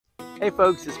Hey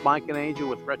folks, it's Mike and Angel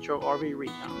with Retro RV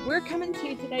Recon. We're coming to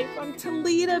you today from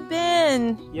Toledo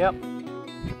Bend. Yep,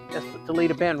 that's the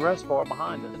Toledo Bend Reservoir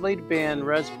behind us. Toledo Bend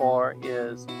Reservoir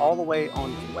is all the way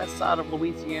on the west side of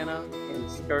Louisiana and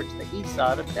skirts the east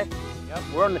side of Texas. Yep,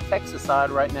 we're on the Texas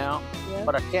side right now,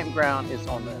 but our campground is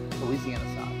on the Louisiana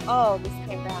side. Oh, this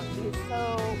campground is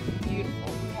so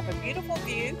beautiful. We have a beautiful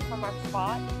view from our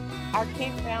spot. Our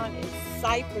campground is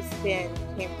Cypress Bend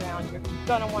Campground. You're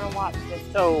going to want to watch this.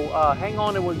 So hang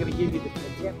on and we're going to give you the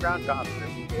campground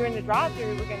drive-through. During the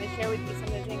drive-through, we're going to share with you some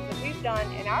of the things that we've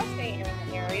done in our stay in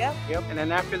the area. Yep, and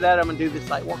then after that, I'm going to do the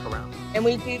site walk around. And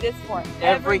we do this for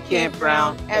every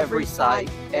campground, every site,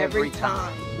 every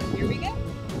time. Here we go.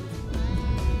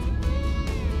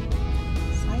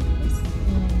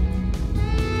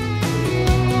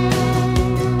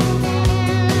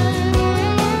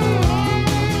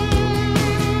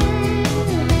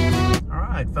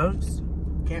 Folks,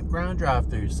 campground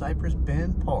drive-through, Cypress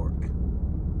Bend Park.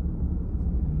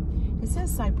 It says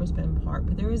Cypress Bend Park,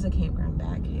 but there is a campground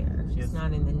back here. Yes. It's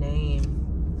not in the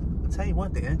name. I'll tell you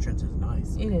what, the entrance is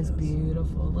nice. It is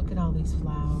beautiful. Look at all these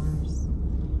flowers.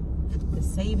 The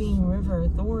Saving River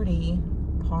Authority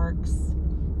Parks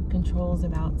controls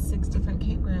about 6 different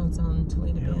campgrounds on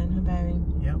Toledo Bend, huh, baby?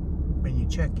 Yep. When you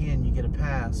check in, you get a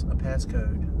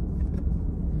passcode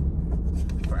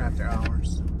for after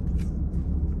hours.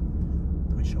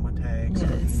 Show my tags. Yeah,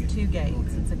 it's 2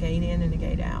 gates. It's a gate in and a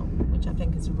gate out, which I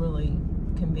think is really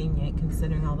convenient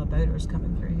considering all the boaters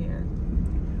coming through here.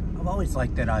 I've always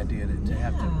liked that idea to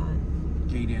have to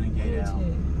gate in and gate out. I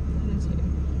do too.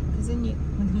 Because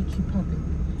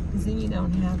then you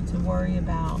don't have to worry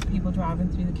about people driving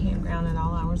through the campground at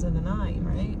all hours of the night,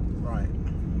 right? Right.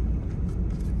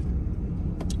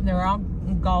 There are all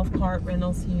golf cart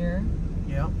rentals here.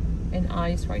 Yep. And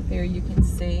ice right there you can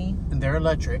see. And they're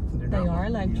electric. They are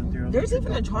electric. There's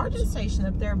even a charging station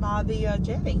up there by the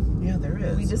jetty. Yeah, there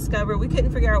is. We discovered, we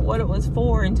couldn't figure out what it was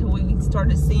for until we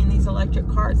started seeing these electric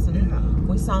carts and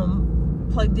we saw them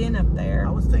plugged in up there. I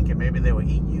was thinking maybe they would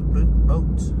eat you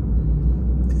boats.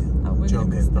 Oh, we're going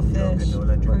to miss the fish. We're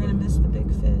going to miss the big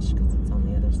fish because it's on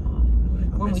the other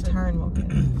side. When we turn, we'll get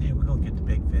it. Yeah, we're going to get the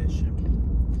big fish. Okay.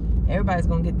 Everybody's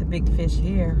going to get the big fish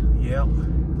here. Yep.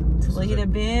 Toledo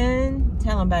Bend,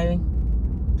 tell them, baby.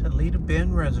 Toledo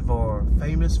Bend Reservoir,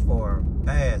 famous for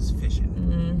bass fishing.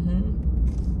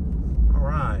 All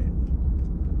right,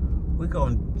 we're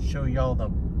going to show y'all the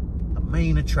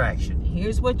main attraction.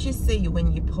 Here's what you see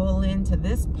when you pull into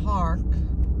this park,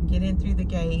 get in through the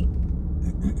gate.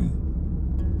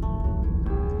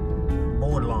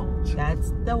 Board launch.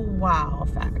 That's the wow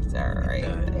factor right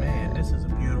there. Man, this is a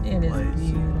beautiful place. It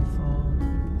is beautiful.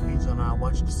 Hazel and I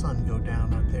watched the sun go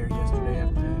down out there yesterday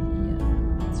afternoon.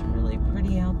 Yeah, it's really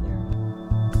pretty out there.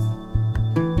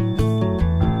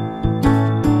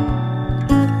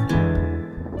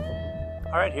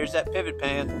 All right, here's that pivot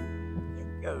pan. There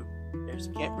we go. There's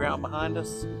the campground behind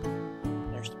us.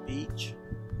 There's the beach.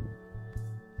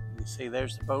 You see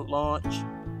there's the boat launch.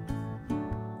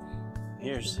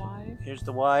 Here's the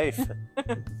wife.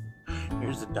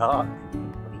 Here's the dock.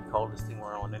 What do you call this thing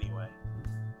we're on anyway?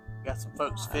 Got some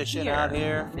folks fishing out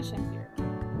here. Fishing here.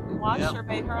 We watched her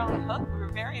bait her on the hook. We were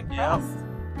very impressed.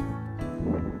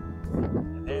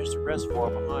 And there's the reservoir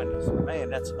behind us.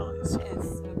 Man, that's nice. It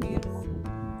is so beautiful.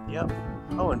 Yep.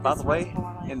 Oh, and by the way,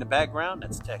 in the background,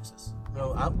 that's Texas.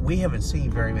 No, we haven't seen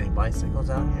very many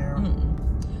bicycles out here.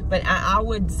 But I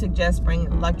would suggest bringing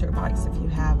electric bikes if you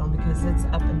have them because it's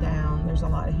up and down. There's a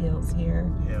lot of hills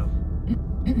here. Yeah.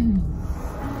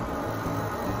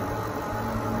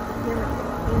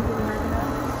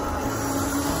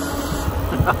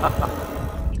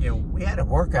 Yeah, we had a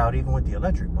workout even with the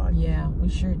electric bike. Yeah, we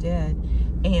sure did.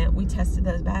 And we tested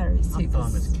those batteries too. My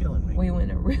thumb is killing me. We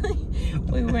went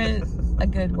a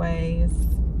good ways.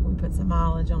 We put some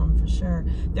mileage on them for sure.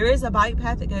 There is a bike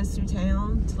path that goes through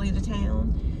town, Toledo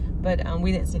town, but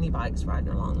we didn't see any bikes riding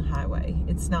along the highway.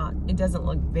 It doesn't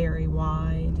look very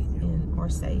wide or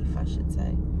safe, I should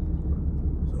say.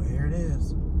 So here it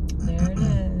is. There it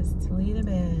is, Toledo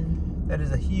Bend. That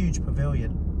is a huge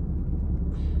pavilion.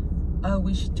 Oh,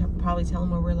 we should probably tell them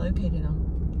where we're located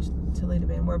on Toledo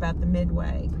Bend. We're about the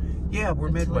midway. Yeah, we're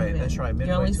midway. That's right,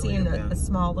 midway. You're only seeing a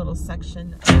small little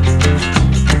section.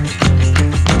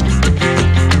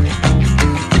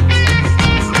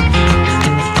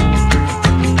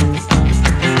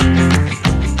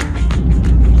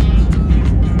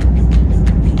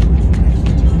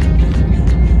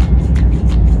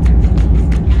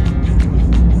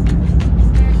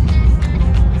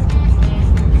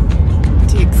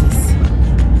 Texas.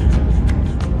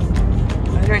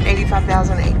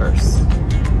 185,000 acres.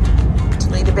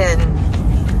 Toledo Bend.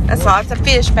 That's lots of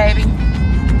fish, baby.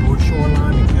 More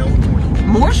shoreline in California.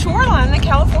 More shoreline than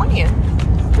California.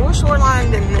 More shoreline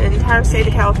than the entire state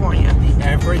of California. The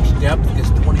average depth is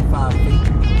 25 feet.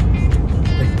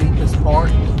 The deepest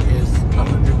part is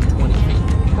 120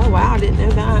 feet. Oh wow, I didn't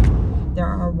know that. There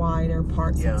are wider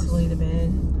parts of Toledo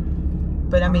Bend.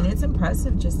 But I mean, it's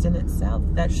impressive just in itself.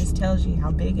 That just tells you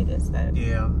how big it is, though.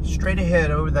 Yeah, straight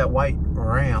ahead over that white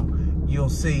ramp, you'll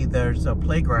see there's a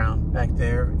playground back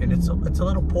there, and it's a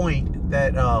little point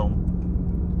that no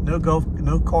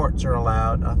carts are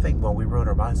allowed. I think, well, we rode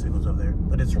our bicycles over there,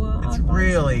 but it's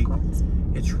really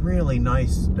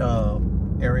nice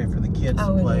area for the kids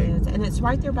to play. It is, and it's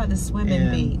right there by the swimming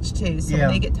beach too. So when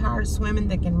they get tired of swimming,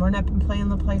 they can run up and play on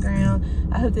the playground.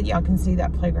 I hope that y'all can see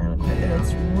that playground equipment.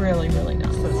 It's really, really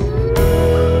nice.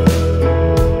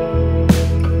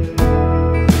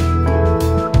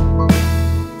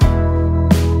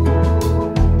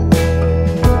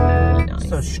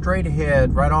 Straight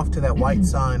ahead, right off to that white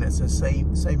sign that says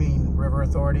Sabine River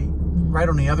Authority. Right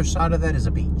on the other side of that is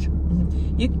a beach.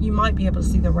 You might be able to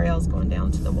see the rails going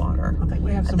down to the water. I think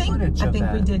we have some footage of that.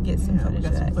 I think we did get some footage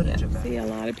of that. See a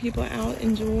lot of people out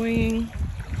enjoying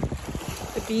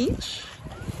the beach.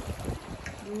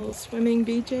 A little swimming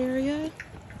beach area.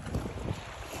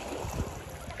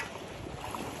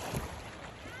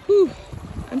 Whew.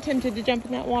 I'm tempted to jump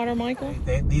in that water, Michael.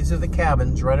 These are the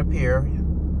cabins right up here.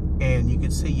 And you can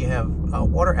see you have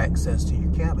water access to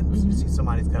your cabins. You see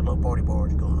somebody's got little party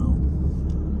boards going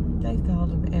on. They thought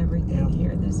of everything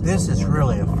here. This is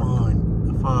really a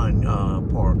fun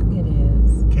park. It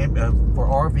is. Camp for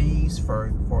RVs,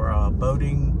 for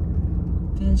boating,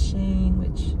 fishing,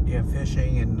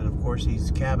 fishing, and of course these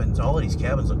cabins. All of these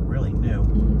cabins look really new.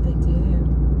 They do.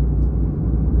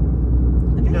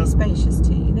 They're very spacious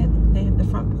too. You know, they have the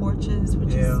front porches,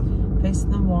 which is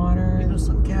facing the water. You know,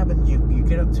 some cabins, you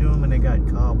get up to them and they got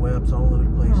cobwebs all over the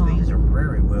place. Oh. These are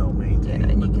very well maintained.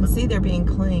 Yeah, and you can see they're being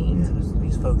cleaned. Yeah,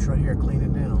 these folks right here are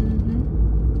cleaning down.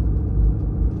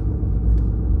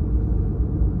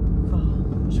 Oh,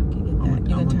 I wish we could get that.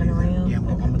 You gonna turn around? Yeah,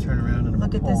 I'm gonna turn around and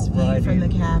look at this view from the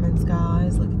cabins,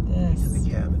 guys. Look at this. These are the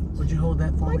cabins. Would you hold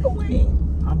that for me? Michael, wait.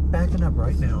 I'm backing up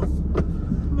right now.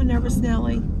 I'm a nervous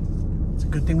Nelly. It's a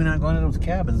good thing we're not going to those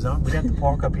cabins, huh? We'd have to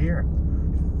park up here.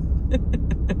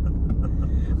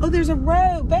 Oh, there's a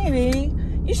road, baby.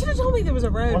 You should have told me there was a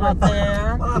road right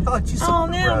there. Well, I thought you saw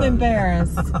the road. Now I'm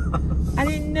embarrassed. I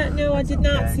did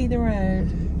not see the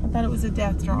road. I thought it was a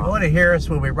death drop. You want to hear us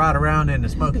when we ride around in the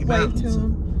Smoky Mountains. Wave to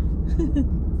them.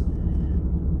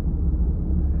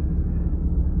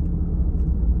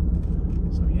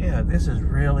 So yeah, this is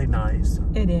really nice.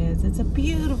 It is. It's a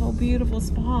beautiful, beautiful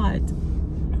spot.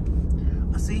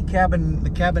 I see the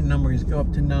cabin numbers go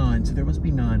up to 9, so there must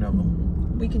be 9 of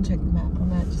them. We can check the map on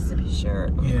that just to be sure.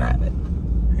 Grab it.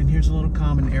 And here's a little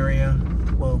common area.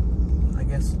 Well, I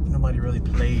guess nobody really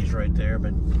plays right there,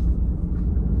 but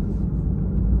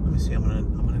let me see. I'm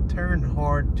gonna turn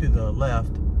hard to the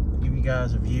left, give you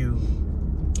guys a view.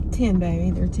 10,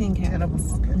 baby. There are 10 cabins. 10 of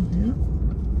them.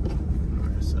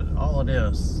 Okay. So all of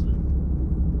this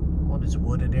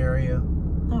wooded area.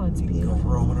 Oh, it's beautiful. Go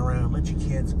roaming around, let your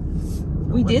kids.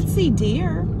 We did see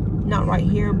deer, not right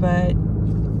here, but a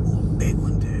big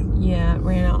one too. Yeah, it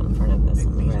ran out in front of us.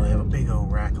 They usually have a big old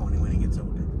rack on him when he gets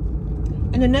older.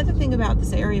 And another thing about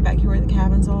this area back here where the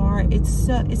cabins are, it's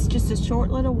just a short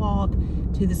little walk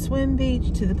to the swim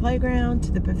beach, to the playground,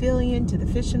 to the pavilion, to the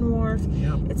fishing wharf.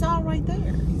 Yep. It's all right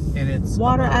there. And it's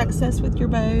water access with your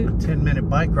boat. A 10-minute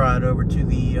bike ride over to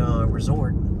the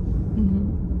resort,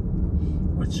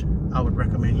 which I would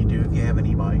recommend you do if you have an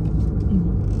e-bike.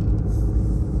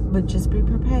 But just be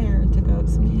prepared to go up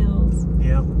some hills.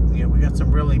 Yeah, we got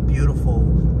some really beautiful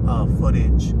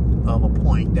footage of a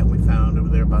point that we found over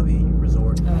there by the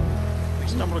resort. We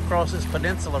stumbled across this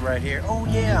peninsula right here. Oh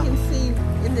yeah. You can see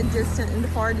in the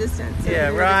far distance. Yeah,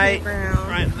 right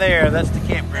there. That's the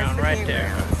campground right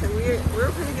there. So we're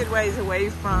a pretty good ways away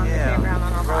from the campground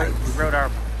on our bikes. We rode our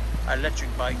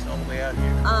electric bikes all the way out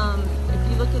here.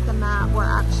 If you look at the map, we're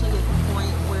actually at the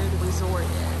point where the resort is.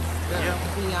 The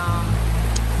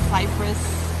Cypress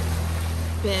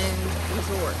Bend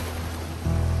Resort,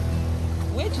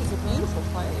 which is a beautiful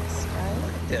place, right?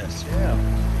 Look at this,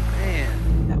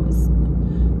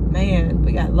 Man,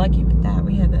 we got lucky with that.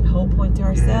 We had that whole point to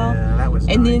ourselves. Yeah, that was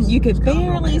and nice. Then you could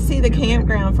barely see the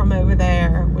campground from over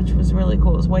there, which was really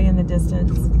cool. It was way in the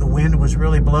distance. The wind was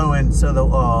really blowing,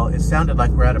 so it sounded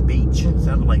like we're at a beach. It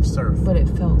sounded like surf. But it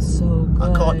felt so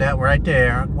good. I caught that right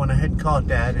there. I went ahead and caught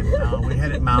that, and we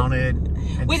had it mounted.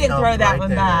 We didn't throw that one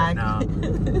back. No.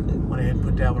 Went ahead and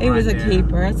put that one It was a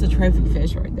keeper. That's a trophy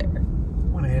fish right there.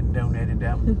 Went ahead and donated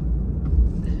that one.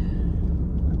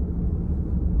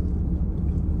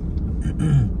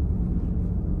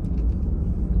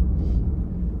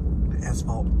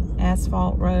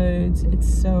 Asphalt roads.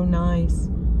 It's so nice,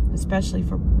 especially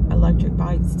for electric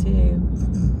bikes too.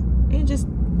 And just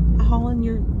hauling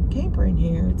your camper in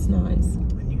here, it's nice.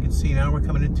 And you can see now we're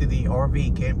coming into the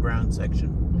RV campground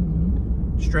section.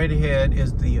 Straight ahead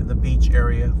is the beach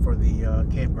area for the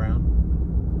campground.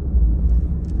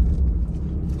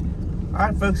 All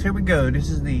right, folks, here we go. This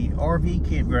is the RV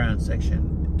campground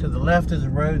section. To the left is a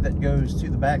road that goes to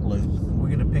the back loop. We're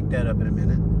going to pick that up in a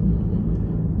minute.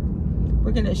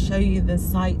 We're going to show you the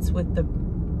sites with the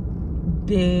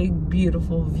big,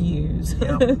 beautiful views.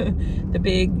 Yep. The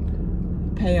big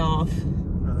payoff.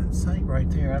 Now that site right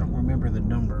there, I don't remember the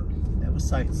number. That was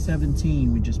site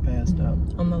 17 we just passed up.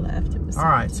 On the left, it was 17. All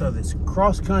right, so this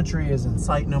cross country is in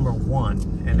site number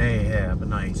 1, and they have a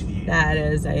nice view. That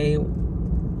is a, oh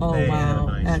wow,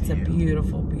 nice that's view. A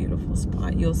beautiful, beautiful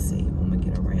spot. You'll see when we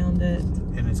get around it.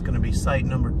 And it's going to be site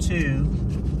number 2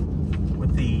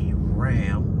 with the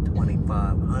Ram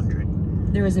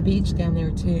 2500. There is a beach down there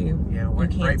too. Yeah, we're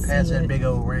right past that big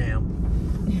old Ram.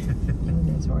 And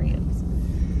those Rams.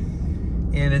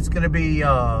 And it's going to be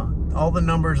all the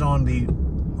numbers on the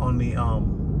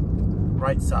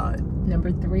right side.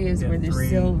 Number 3 is where the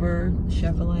silver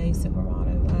Chevrolet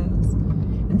Silverado was.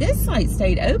 And this site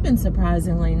stayed open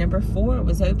surprisingly. Number 4, it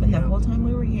was open the whole time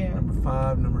we were here. Number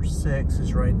 5, number 6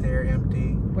 is right there,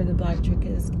 empty. Where the black truck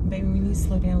is. Baby, we need to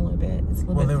slow down a little bit. It's a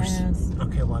little bit fast.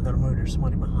 Okay, well I gotta move. There's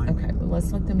somebody behind me. Okay, well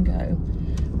let's let them go.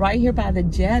 Right here by the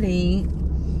jetty,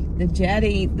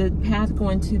 the path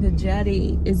going to the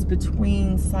jetty is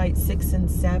between site 6 and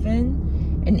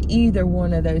 7. And either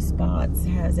one of those spots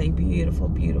has a beautiful,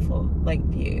 beautiful lake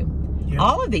view. Yep.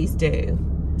 All of these do.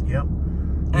 Yep.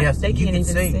 Yes, they can't even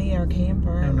see our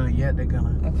camper. No, not yet. They're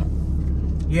gonna. Okay.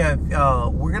 Yeah,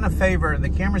 we're gonna favor, the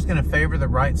camera's gonna favor the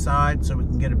right side so we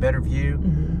can get a better view.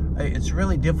 It's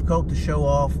really difficult to show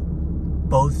off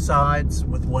both sides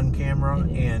with one camera,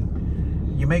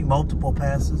 and you make multiple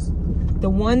passes. The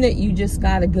one that you just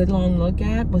got a good long look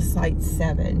at was site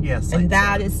 7. Yes, and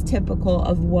that is typical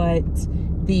of what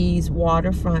these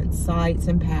waterfront sites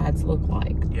and pads look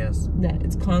like. Yes.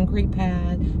 It's concrete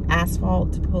pad,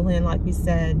 asphalt to pull in, like we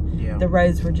said. Yeah. The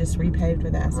roads were just repaved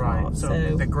with asphalt. Right.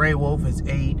 So the Gray Wolf is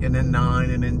 8, and then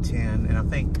 9, and then 10. And I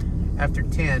think after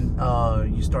 10,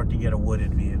 you start to get a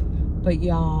wooded view. But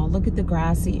y'all, look at the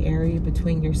grassy area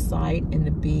between your site and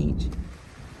the beach.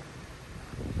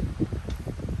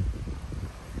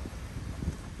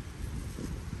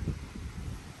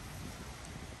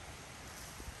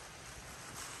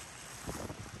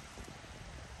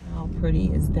 How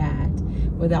pretty is that?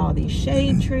 With all these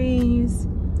shade trees.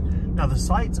 Now the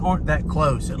sites aren't that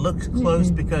close. It looks close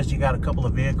because you got a couple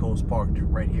of vehicles parked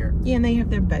right here. Yeah, and they have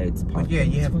their boats parked. But yeah,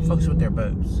 you have folks with their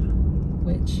boats.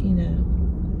 Which, you know.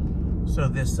 So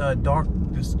this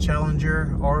this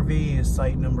Challenger RV is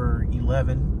site number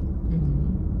 11.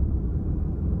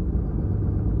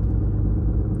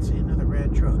 Let's see another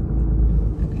red truck.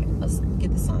 Okay, let's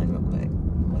get the sign real quick.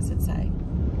 What's it say?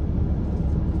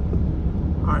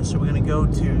 All right, so we're gonna go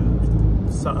to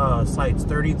sites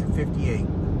 30 through 58.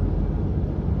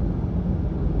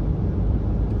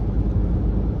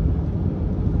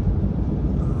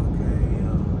 Okay,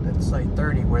 that's site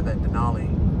 30 where that Denali,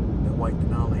 that white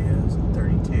Denali is, and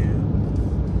 32.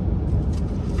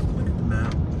 Look at the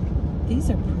map. These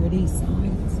are pretty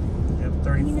sites. Yep,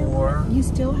 34. You know what? You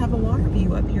still have a water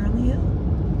view up here on the hill.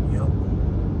 Yep.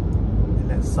 And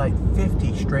that's site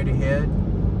 50 straight ahead.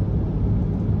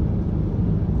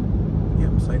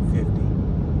 Yep, site 50.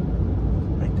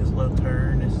 Make this little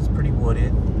turn. This is pretty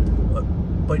wooded,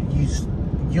 but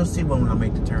you'll see when I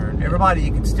make the turn. Everybody,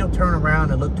 you can still turn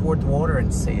around and look toward the water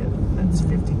and see it. That's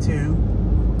 52.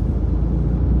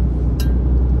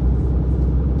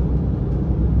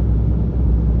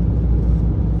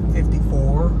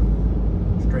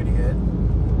 Straight ahead.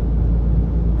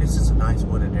 This is a nice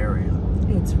wooded area.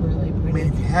 It's really pretty. I mean,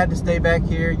 if you had to stay back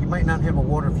here, you might not have a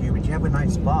water view, but you have a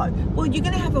nice spot. Well, you're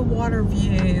going to have a water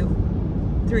view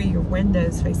through your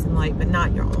windows facing lake, but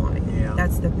not your awning. Yeah.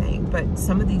 That's the thing. But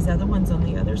some of these other ones on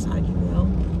the other side, you will.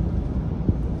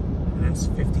 And that's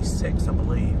 56, I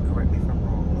believe. Correct me if I'm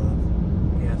wrong, love.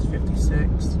 Yeah, it's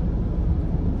 56.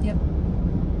 Yep.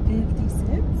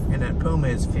 56. And that Puma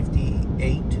is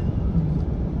 58.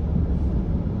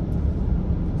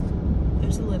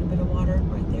 There's a little bit of water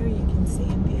right there you can see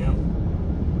and view. Yep.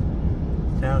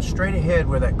 Now, straight ahead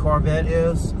where that Corvette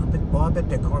is, I bet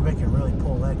that Corvette can really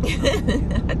pull that.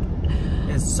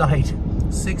 It's site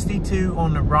 62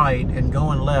 on the right, and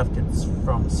going left, it's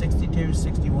from 62,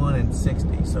 61, and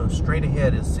 60. So straight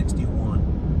ahead is 61.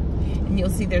 And you'll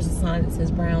see there's a sign that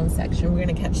says Brown section. We're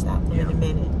going to catch that one in a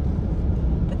minute.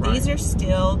 But these are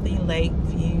still the lake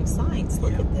view sites.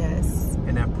 Look at this.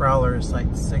 And that prowler is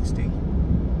site 60.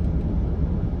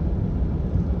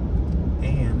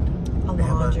 And a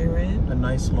laundry room. A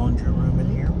nice laundry room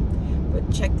in here.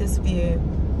 But check this view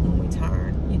when we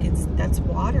turn. You can, that's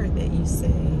water that you see.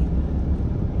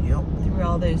 Yep. Through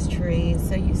all those trees.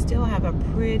 So you still have a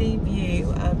pretty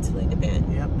view of Toledo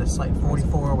Bend. Yep, that's site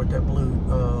 44 with that blue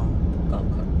golf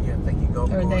cart. Yeah, I think you go.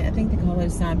 Or I think they call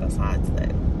those side by sides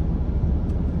though.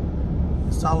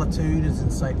 Solitude is in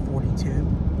site 42.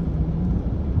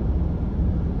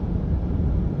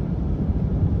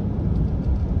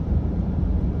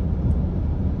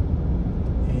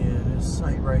 And this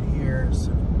site right here is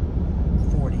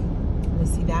 40.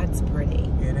 Let's see, that's pretty.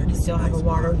 Yeah, you still have a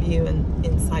water view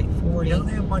in site 40. You don't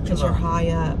have much of a, you're high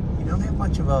up. You don't have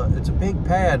much of a, it's a big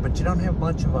pad, but you don't have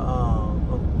much of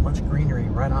much greenery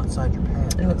right outside your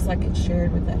pad. It looks like it's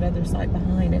shared with that other site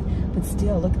behind it, but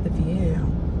still, look at the view. Yeah.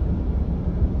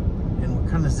 And we're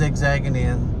kind of zigzagging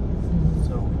in,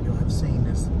 so you'll have seen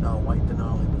this white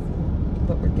Denali before.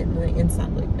 But we're getting the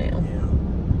inside loop now. Yeah.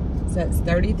 So it's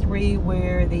 33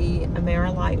 where the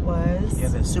Amerilite was. Yeah,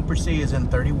 the Super C is in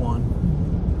 31.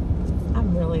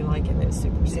 I'm really liking those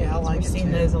Super Cs. Yeah, I like it too. We're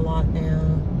seeing those a lot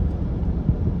now.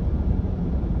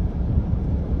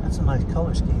 That's a nice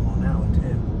color scheme on that one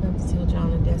too. That's still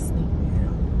John and Destiny. Yeah.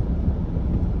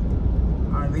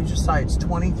 All right, these are sites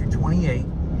 20 through 28.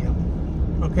 Yep.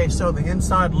 Okay, so the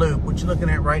inside loop, what you're looking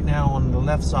at right now on the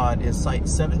left side is site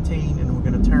 17, and we're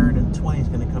going to turn, and 20 is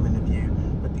going to come into view.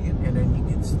 But and then you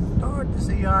can start to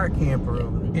see our camper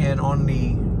over there. And on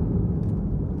the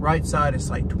right side is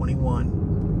site 21.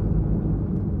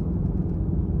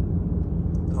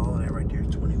 All of that right there is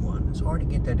 21. It's hard to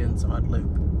get that inside loop,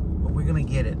 but we're going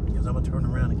to get it because I'm going to turn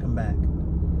around and come back.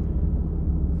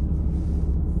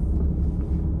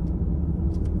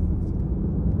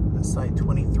 Site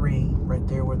 23, right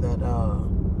there where that,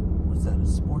 what's that, a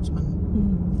Sportsman?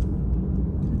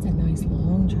 That's a nice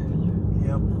long trailer.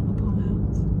 Yep.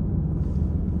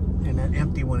 And that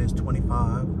empty one is 25.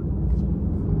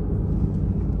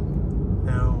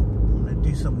 Now, I'm gonna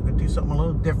do something a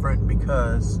little different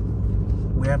because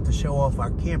we have to show off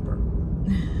our camper.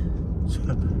 So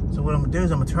what I'm gonna do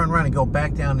is I'm gonna turn around and go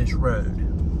back down this road.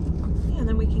 Yeah, and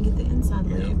then we can get the inside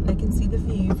loop. They can see the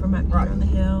view from up here on the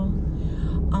hill.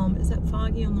 Is that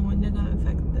foggy on the window going to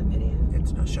affect the video?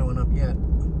 It's not showing up yet.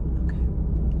 Okay.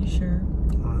 You sure?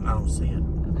 I don't see it.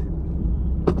 Okay.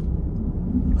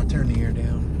 I turned the air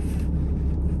down.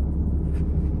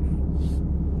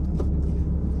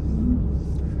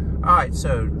 All right,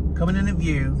 so coming into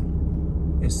view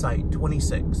is site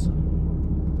 26.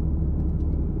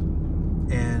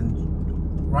 And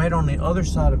right on the other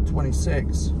side of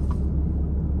 26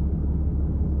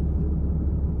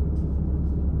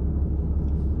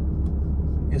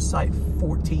 is site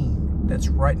 14. That's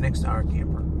right next to our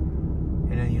camper.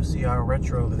 And then you'll see our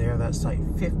retro over there, that's site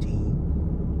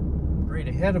 15. Right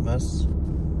ahead of us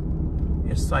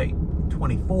is site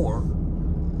 24.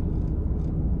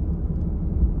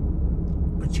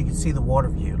 But you can see the water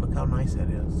view. Look how nice that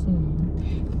is.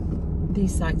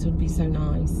 These sites would be so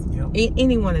nice. Yep.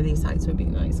 Any one of these sites would be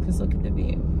nice because look at the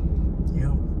view.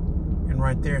 Yep. And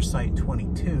right there, site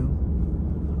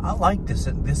 22. I like this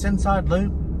inside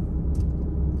loop.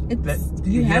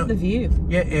 You have the view.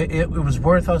 Yeah, it was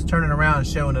worth us turning around and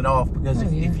showing it off because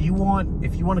if you want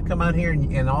to come out here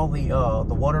and all the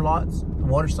water lots, the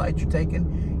water sites you're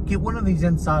taking, get one of these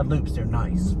inside loops. They're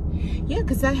nice. Yeah,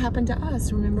 because that happened to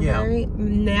us. Remember, Larry?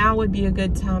 Now would be a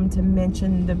good time to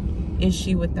mention the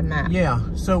issue with the map. Yeah.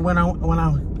 So when I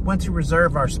went to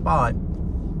reserve our spot,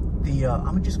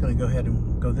 I'm just going to go ahead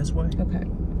and go this way. Okay.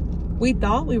 We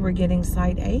thought we were getting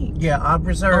site 8. Yeah, I've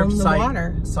reserved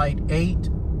site 8.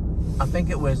 I think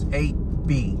it was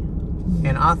 8B.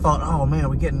 And I thought, oh man,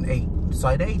 we're getting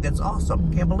site 8. That's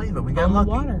awesome. Can't believe it. We got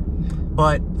lucky. On the water.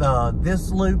 But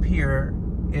this loop here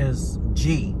is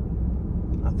G.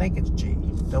 I think it's G.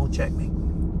 Double check me.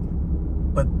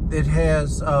 But it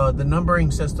has, the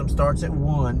numbering system starts at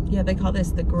 1. Yeah, they call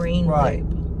this the green loop.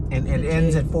 And it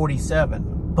ends at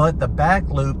 47. But the back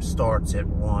loop starts at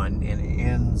 1 and it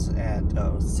ends at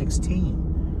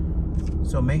 16.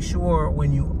 So make sure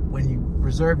when you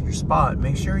reserve your spot,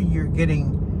 make sure you're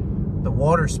getting the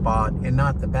water spot and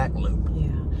not the back loop.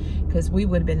 Yeah, because we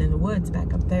would have been in the woods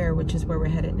back up there, which is where we're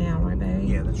headed now, right, babe?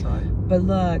 Yeah, that's right. But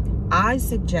look, I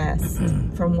suggest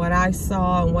from what I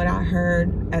saw and what I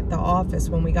heard at the office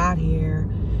when we got here,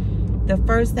 the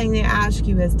first thing they ask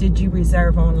you is, did you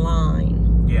reserve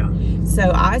online? Yeah.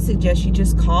 So I suggest you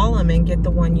just call them and get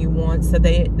the one you want, so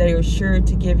they are sure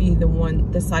to give you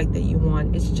the site that you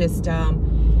want. It's just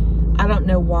I don't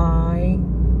know why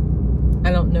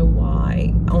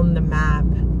on the map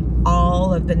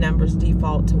all of the numbers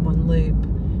default to one loop,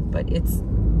 but it's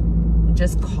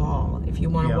just call. If you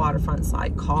want a waterfront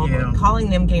site, call them. Calling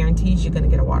them guarantees you're going to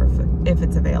get a waterfront if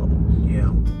it's available.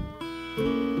 Yeah.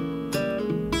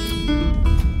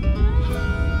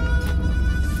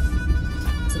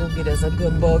 Let's go get us a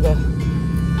good burger.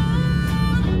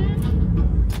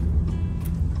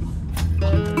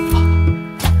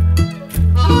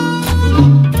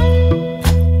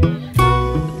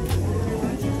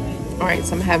 All right,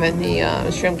 so I'm having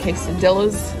the shrimp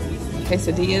quesadillas.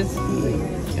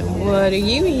 And what are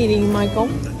you eating, Michael? A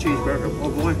cheeseburger. Oh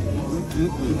boy.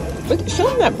 Look, show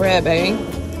them that bread, baby.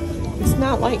 It's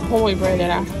not like holy bread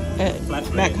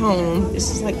back home. It's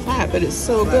just like flat, but it's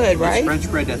so good, right? It's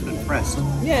French bread that's been pressed.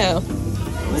 Yeah.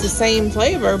 It's the same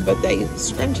flavor, but they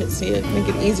scrunch it so it make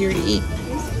it easier to eat.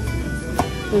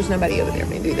 There's nobody over there. Let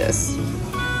me do this.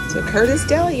 So Curtis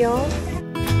Deli, y'all.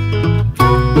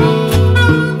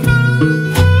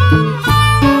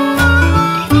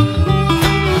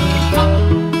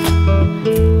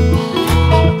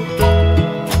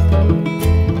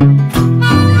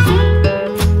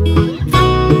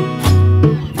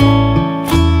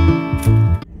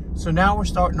 So now we're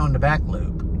starting on the back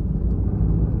loop.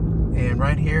 And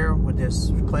right here with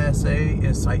this Class A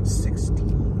is site 16.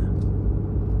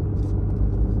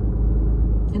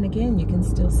 And again, you can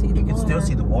still see the water. You can still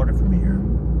see the water from here.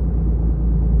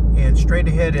 And straight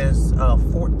ahead is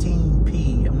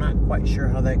 14P. I'm not quite sure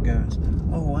how that goes.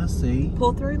 Oh, I see.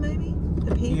 Pull through maybe?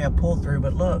 The P? Yeah, pull through.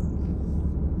 But look,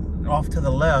 off to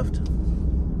the left,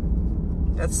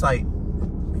 that's site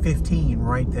 15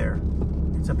 right there.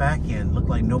 It's a back end. Look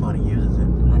like nobody uses it.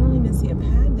 I don't even see a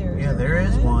pad there. Yeah, there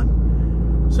is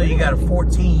one. So you got a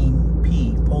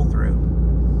 14P pull through.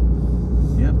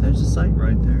 Yep, there's a site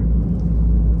right there.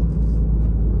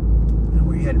 And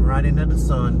we're heading right into the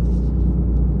sun.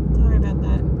 Sorry about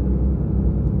that.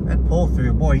 That pull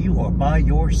through, boy, you are by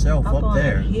yourself up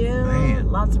there. On a hill, man.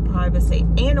 Lots of privacy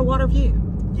and a water view.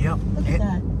 Yep. Look at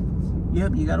that.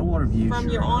 Yep, you got a water view From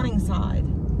your awning side.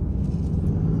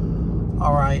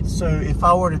 All right, so if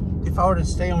I were to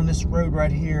stay on this road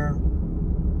right here,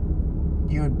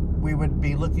 we would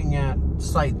be looking at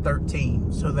site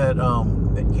 13. So that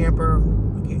that camper,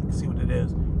 I can't see what it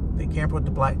is. The camper with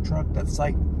the black truck, that's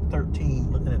site 13.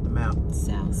 Looking at the map.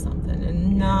 South something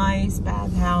and nice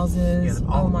bathhouses. Yeah,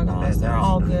 oh my gosh, they're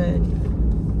all good.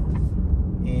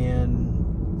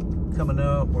 And coming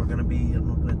up, we're gonna be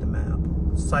looking at the map.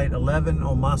 Site 11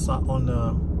 on my side, on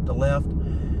the left.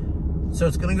 So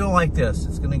it's going to go like this.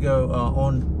 It's going to go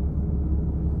on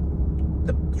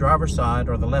the driver's side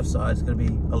or the left side. It's going to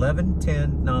be 11,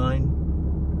 10,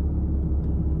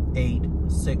 9, 8,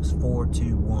 6, 4,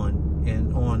 2, 1.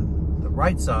 And on the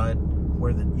right side,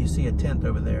 where you see a tent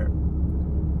over there,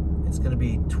 it's going to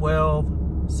be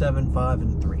 12, 7, 5,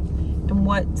 and 3. And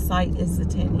what site is the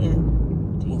tent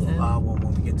in? Do you know? Well,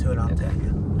 when we get to it, I'll tell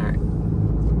you. All right.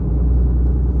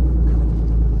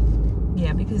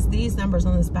 Yeah, because these numbers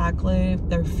on this back loop,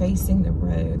 they're facing the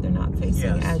road. They're not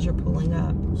facing as you're pulling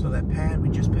up. So that pad we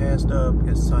just passed up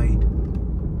is site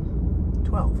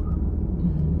 12.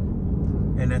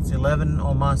 And that's 11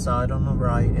 on my side on the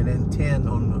right, and then 10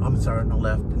 on the, on the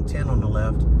left, and 10 on the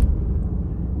left.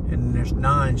 And there's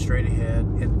 9 straight ahead.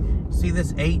 And see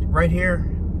this 8 right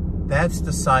here? That's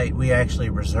the site we actually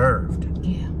reserved.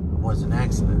 Yeah. It was an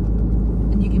accident.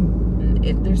 And you can,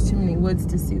 there's too many woods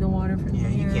to see the water from here.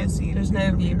 Yeah, you can't see it. There's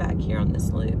no view back here on this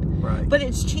loop. Right. But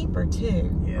it's cheaper too,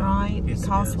 right? Yes, it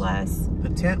costs less. The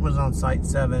tent was on site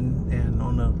 7, and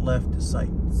on the left is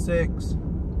site 6.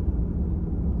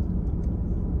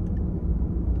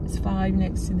 It's 5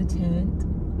 next to the tent.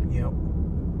 Yep.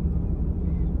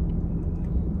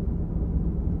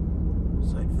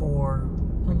 Site 4,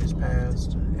 we just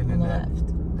passed. And then that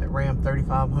Ram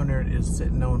 3500 is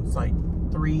sitting on site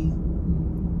 3.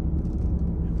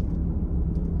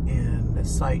 And the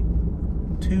site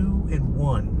 2 and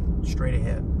 1 straight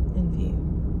ahead. In view.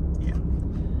 Yeah.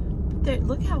 But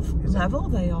look how level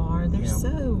they are. They're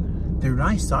They're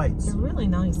nice sites. They're really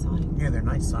nice sites. Yeah, they're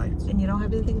nice sites. And you don't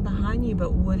have anything behind you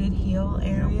but wooded hill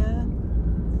area.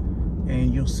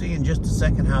 And you'll see in just a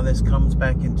second how this comes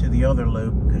back into the other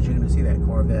loop, because you're going to see that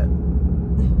Corvette.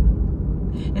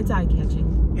 It's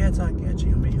eye-catching. Yeah, it's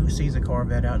eye-catching. I mean, who sees a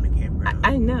Corvette out in the campground?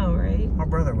 I know, right? My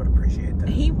brother would appreciate that.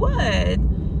 He would.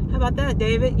 How about that,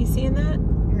 David? You seeing that?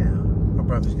 Yeah. My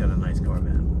brother's got a nice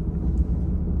Corvette.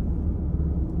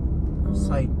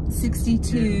 Site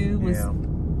 62 was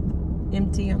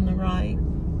empty on the right,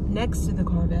 next to the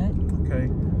Corvette. Okay.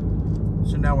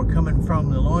 So now we're coming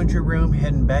from the laundry room,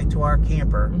 heading back to our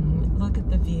camper. Look at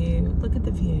the view. Look at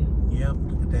the view. Yep,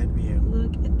 look at that view.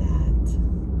 Look at that.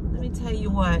 Let me tell you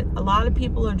what, a lot of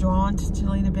people are drawn to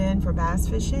Toledo Bend for bass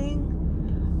fishing.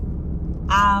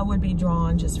 I would be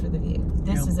drawn just for the view.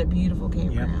 This is a beautiful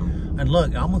campground. And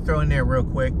look, I'm gonna throw in there real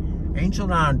quick. Angel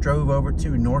and I drove over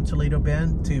to North Toledo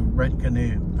Bend to rent a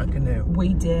canoe.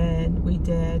 We did. We've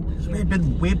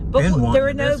been wanting there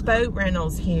were no boat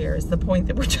rentals here is the point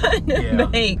that we're trying to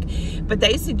make. But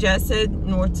they suggested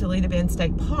North Toledo Bend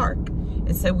State Park.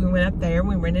 And so we went up there and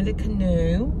we rented a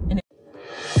canoe.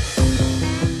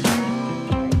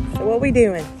 So what are we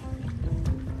doing?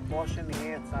 Washing the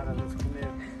ants out of this canoe.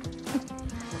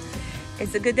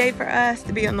 It's a good day for us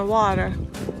to be on the water.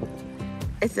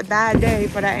 It's a bad day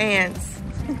for the ants.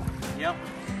 Yep.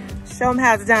 Show them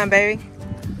how it's done, baby.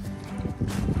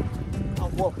 I'll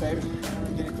walk, baby. I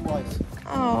did it twice.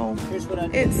 Oh, Here's what I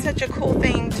did. it's such a cool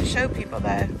thing to show people,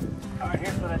 though. All right,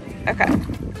 here's what I did. Okay.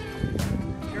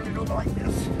 Turn it over like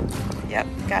this. Yep,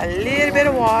 got a little bit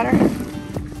of water.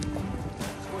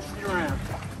 Squish it around.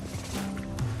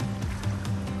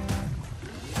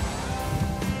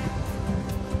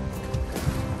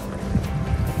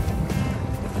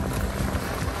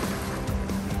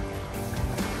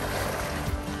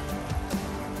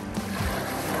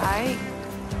 Right.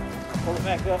 Pull it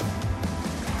back up.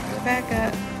 Pull it back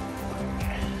up.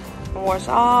 And wash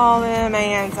all them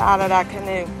ants out of that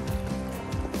canoe.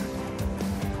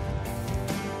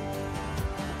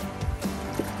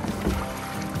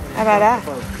 How about that?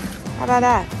 How about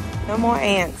that? No more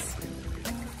ants.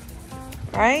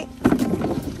 Right?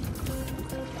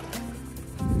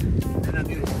 And I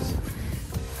do this.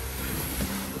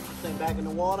 Put the thing back in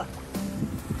the water.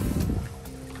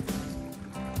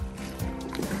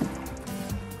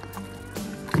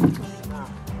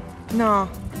 No.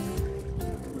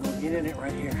 We'll get in it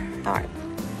right here. All right.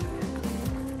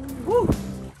 Woo!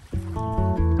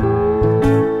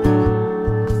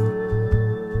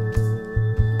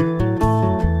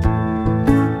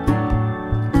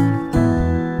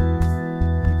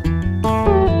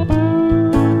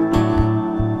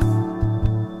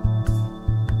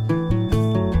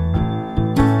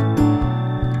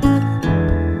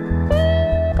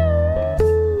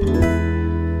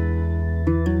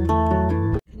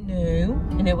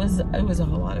 It was a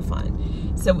whole lot of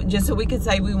fun. So just so we could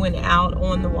say we went out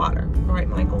on the water. All right,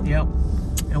 Michael? Yep.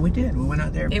 And we did. We went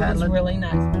out there paddling. It was really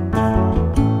nice.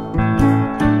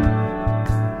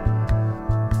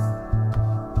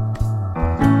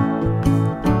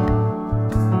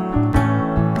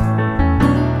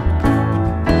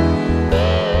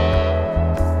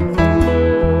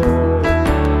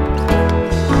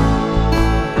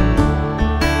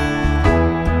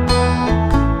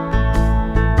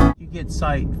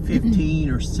 Site 15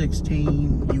 or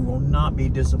 16, you will not be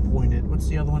disappointed. What's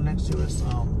the other one next to us?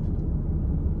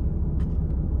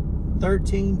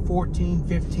 13, 14,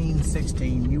 15,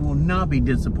 16. You will not be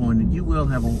disappointed. You will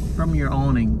have from your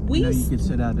awning, you can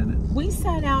sit out in it. We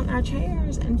sat out in our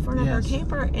chairs in front of our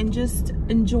camper and just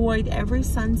enjoyed every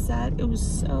sunset. It was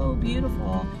so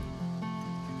beautiful.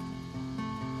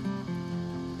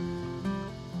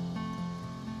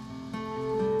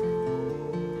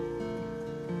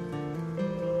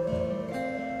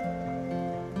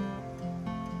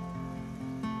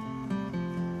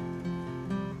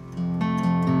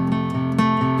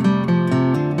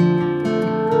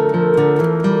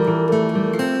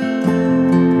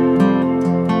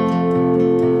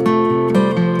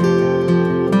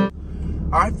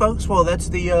 Folks, well, that's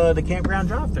the campground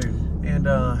drive-through, and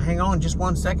hang on just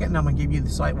 1 second and I'm gonna give you the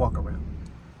site walk around.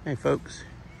 Hey folks,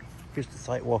 here's the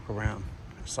site walk around,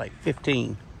 site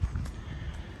 15.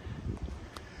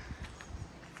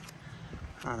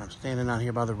 All right, I'm standing out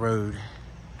here by the road.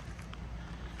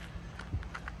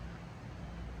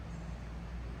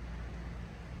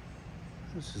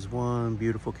 This is one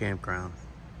beautiful campground.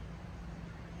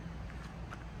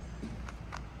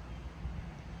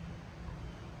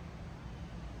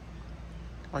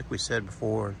 Like we said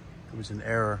before, there was an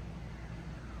error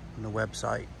on the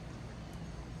website.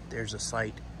 There's a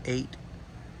site 8.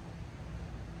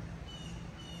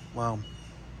 Well,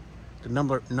 the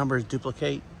numbers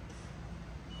duplicate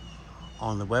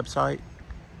on the website,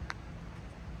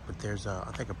 but there's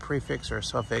I think a prefix or a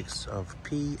suffix of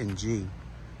P and G.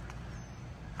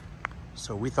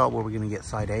 So we thought we were going to get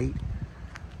site 8,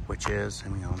 which is,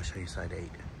 let me show you site 8.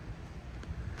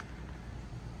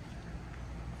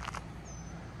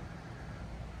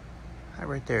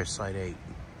 Right there is site 8.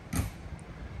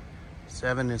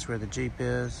 7 is where the Jeep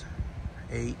is.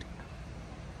 8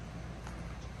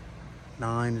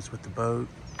 9 is with the boat,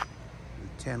 and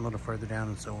 10 a little further down,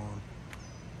 and so on.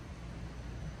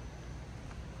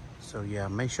 So yeah,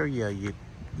 make sure you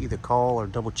either call or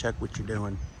double check what you're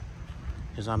doing,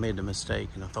 because I made the mistake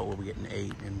and I thought we were getting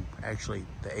 8, and actually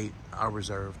the 8 I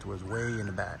reserved was way in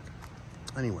the back.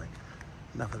 Anyway,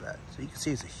 enough of that. So you can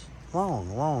see it's a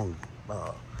long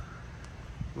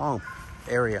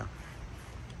area.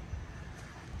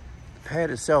 The pad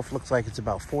itself looks like it's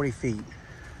about 40 feet.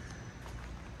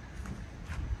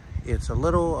 It's a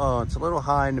little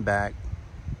high in the back.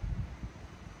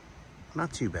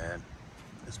 Not too bad.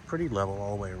 It's pretty level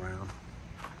all the way around.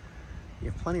 You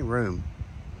have plenty of room.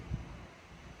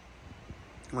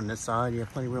 On this side, you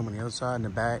have plenty of room on the other side, in the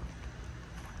back.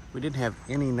 We didn't have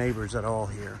any neighbors at all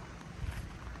here.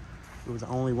 We were the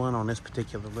only one on this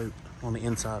particular loop, on the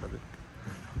inside of it.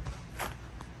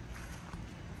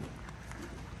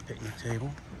 Picnic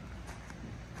table.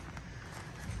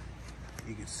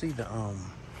 You can see the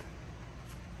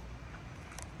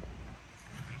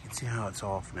you can see how it's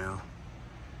off now.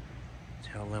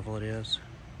 See how level it is.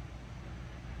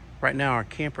 Right now our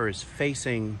camper is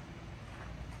facing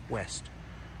west.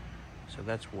 So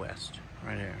that's west,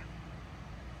 right there.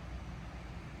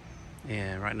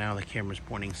 And right now the camera's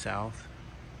pointing south.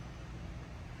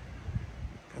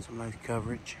 Got some nice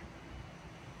coverage.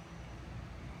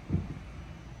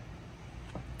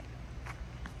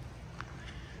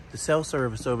 The cell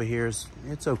service over here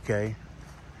it's okay.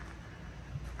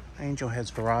 Angel has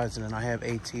Verizon and I have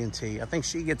AT&T. I think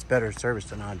she gets better service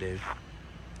than I do.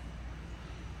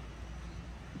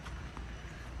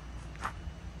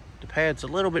 The pad's a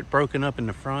little bit broken up in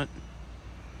the front,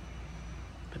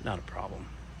 but not a problem.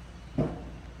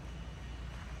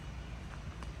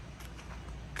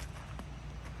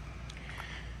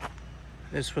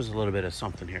 This was a little bit of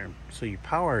something here. So your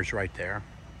power is right there,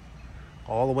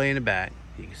 all the way in the back.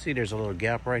 You can see there's a little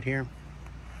gap right here.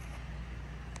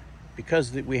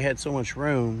 Because we had so much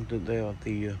room,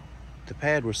 the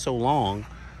pad was so long,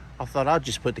 I thought I'd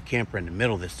just put the camper in the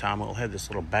middle this time. It'll have this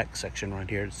little back section right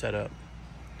here to set up.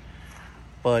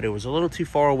 But it was a little too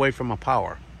far away from my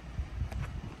power.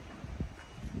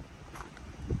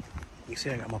 You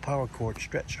see I got my power cord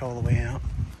stretched all the way out.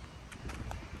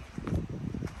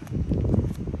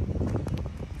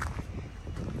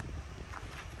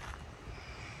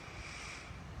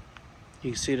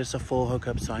 You can see this is a full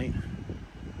hookup site.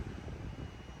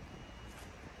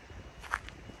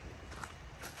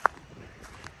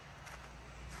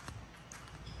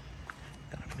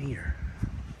 Got a meter.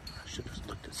 I should have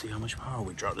looked to see how much power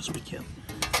we draw this weekend.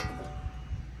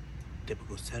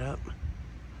 Typical setup.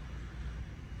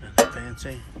 Nothing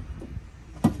fancy.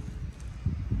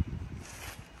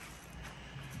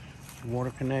 Water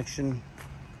connection.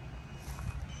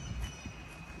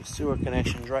 The sewer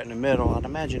connection's right in the middle. I'd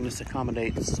imagine this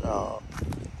accommodates like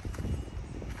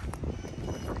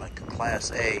a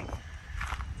Class A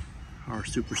or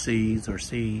Super C's or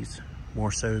C's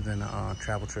more so than a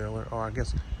travel trailer. Or I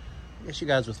guess you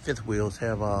guys with fifth wheels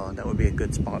have that would be a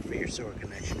good spot for your sewer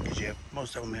connection, because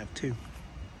most of them have 2.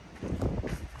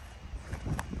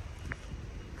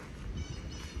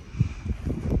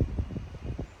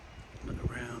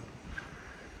 Look around.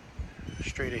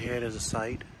 Straight ahead is a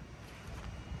site.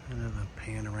 Another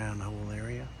pan around the whole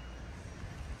area.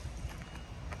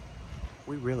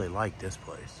 We really like this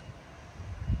place.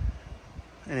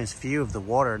 And its view of the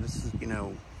water, this is,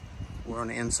 we're on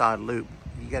the inside loop.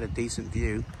 You got a decent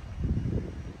view.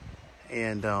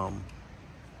 And I'll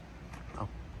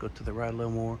go to the right a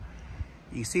little more.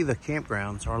 You see the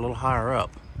campgrounds are a little higher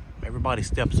up. Everybody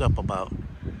steps up about,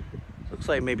 looks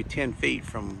like maybe 10 feet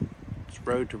from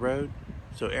road to road.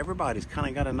 So everybody's kind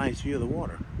of got a nice view of the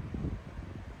water.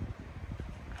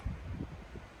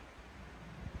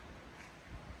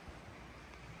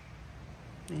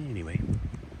 Anyway,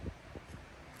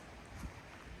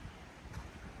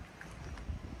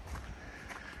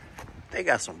 they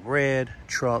got some red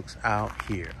trucks out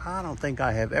here. I don't think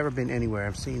I have ever been anywhere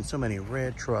I've seen so many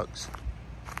red trucks.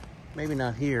 Maybe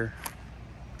not here,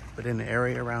 but in the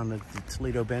area around the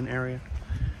Toledo Bend area.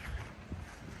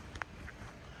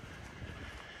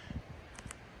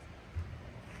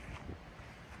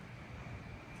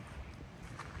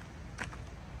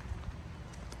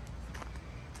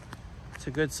 It's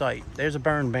a good site. There's a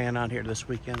burn ban out here this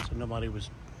weekend, so nobody had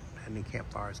any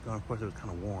campfires going. Of course, it was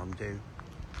kind of warm too.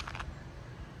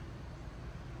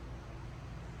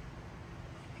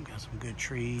 You got some good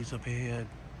trees up ahead.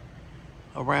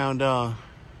 Around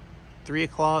 3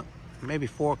 o'clock, maybe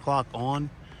 4 o'clock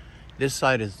on, this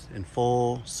site is in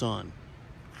full sun.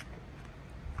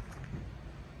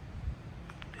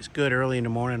 It's good early in the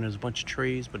morning. There's a bunch of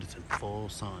trees, but it's in full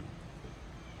sun.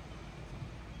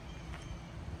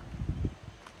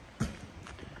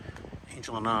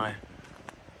 Angel and I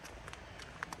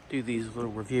do these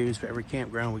little reviews for every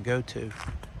campground we go to.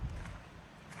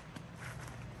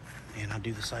 And I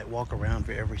do the site walk around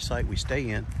for every site we stay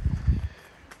in.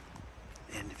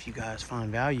 And if you guys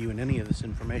find value in any of this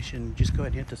information, just go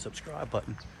ahead and hit the subscribe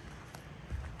button.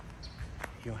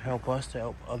 You'll help us to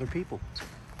help other people.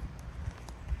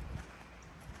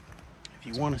 If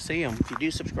you want to see them, if you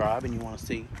do subscribe and you want to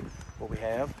see what we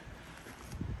have,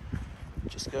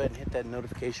 just go ahead and hit that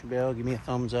notification bell. Give me a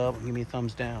thumbs up and give me a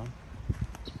thumbs down.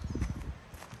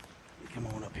 Come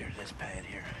on up here to this pad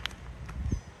here.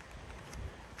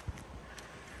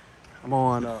 I'm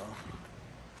on, let's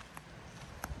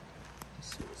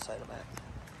see what side I'm at.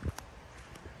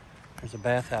 There's a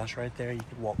bathhouse right there you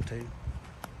could walk to.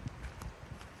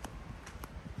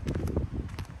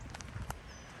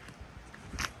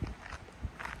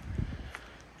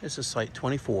 This is site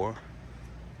 24.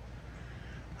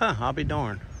 Huh, I'll be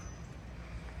darned.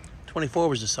 24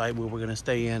 was the site where we're gonna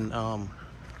stay in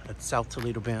at South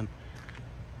Toledo Bend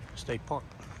State Park.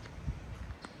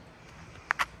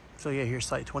 So yeah, here's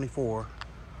site 24.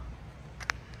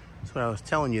 That's what I was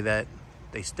telling you, that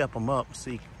they step them up.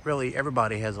 See, really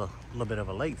everybody has a little bit of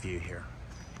a lake view here.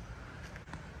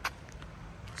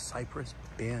 Cypress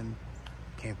Bend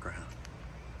Campground.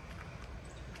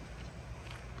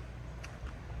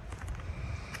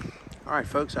 All right,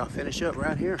 folks, I'll finish up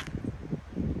right here.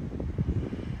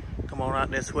 Come on out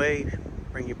this way.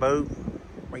 Bring your boat,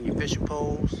 bring your fishing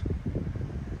poles,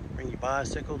 bring your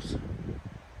bicycles.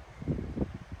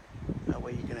 That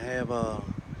way you can have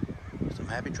some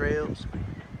happy trails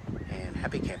and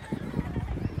happy camping.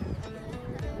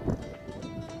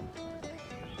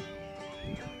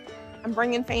 I'm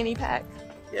bringing fanny pack.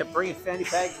 Yeah, bring a fanny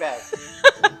pack back.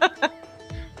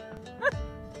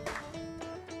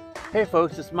 Hey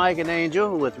folks, it's Mike and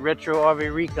Angel with Retro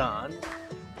RV Recon.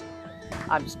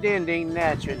 I'm standing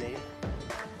naturally.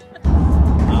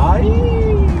 Aye.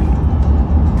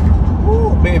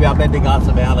 Ooh, baby, I bet they got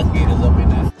some alligators up in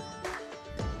there.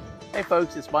 Hey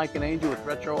folks, it's Mike and Angel with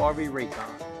Retro RV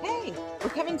Recon. Hey, we're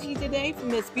coming to you today from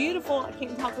this beautiful, I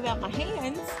can't talk without my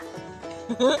hands.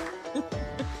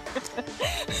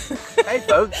 Hey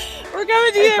folks. We're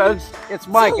coming to Hey you. folks, it's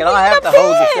Mike and I have to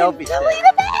hold the selfie stick.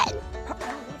 Toledo Bend.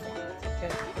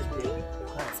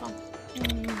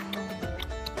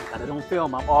 Got it on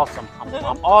film. I'm awesome.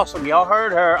 I'm awesome. Y'all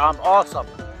heard her. I'm awesome.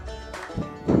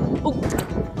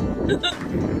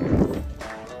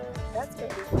 That's gonna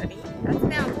be funny. That's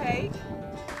an outtake.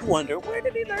 I wonder, where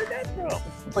did he learn that from?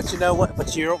 But you know what?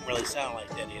 But you don't really sound like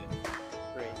that either.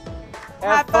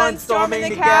 Have fun storming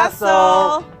the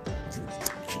castle.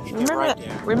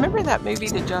 Remember that movie,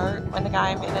 The Jerk, when the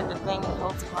guy invented the thing that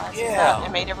holds the glasses up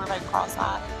and made everybody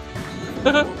cross-eyed?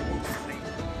 The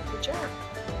Jerk.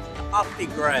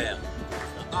 Opti-grab.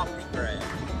 The Opti-grab.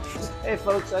 Hey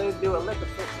folks, I didn't do a lick of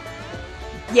fishing.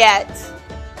 Yet.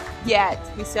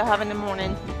 We still have in the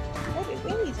morning. Maybe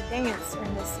we need to dance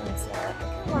during this sunset.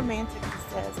 Look how romantic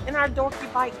this is. In our dorky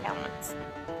bike helmets.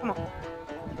 Come on.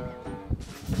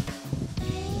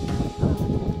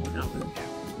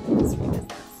 Let's read this.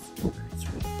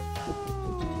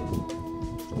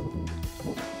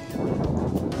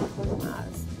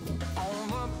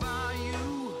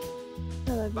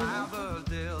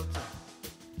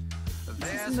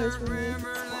 This is the most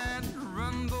romantic spot.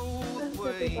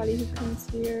 Everybody who comes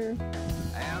here,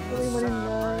 everyone in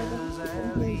love,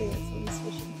 and can dance on this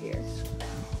fishing pier.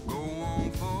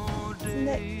 What's the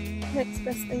next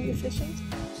best thing to fishing?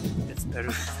 It's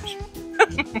better than fishing.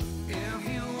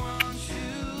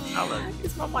 I love it.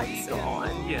 Because my mic's still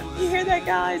on. Yeah. You hear that,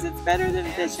 guys? It's better than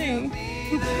fishing.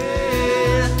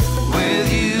 With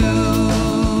you.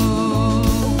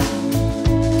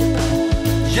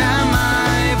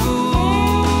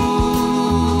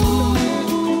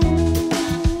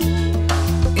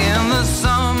 In the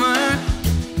summer,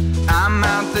 I'm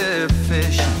out there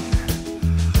fishing.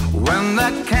 When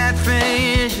that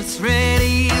catfish is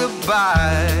ready to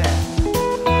bite,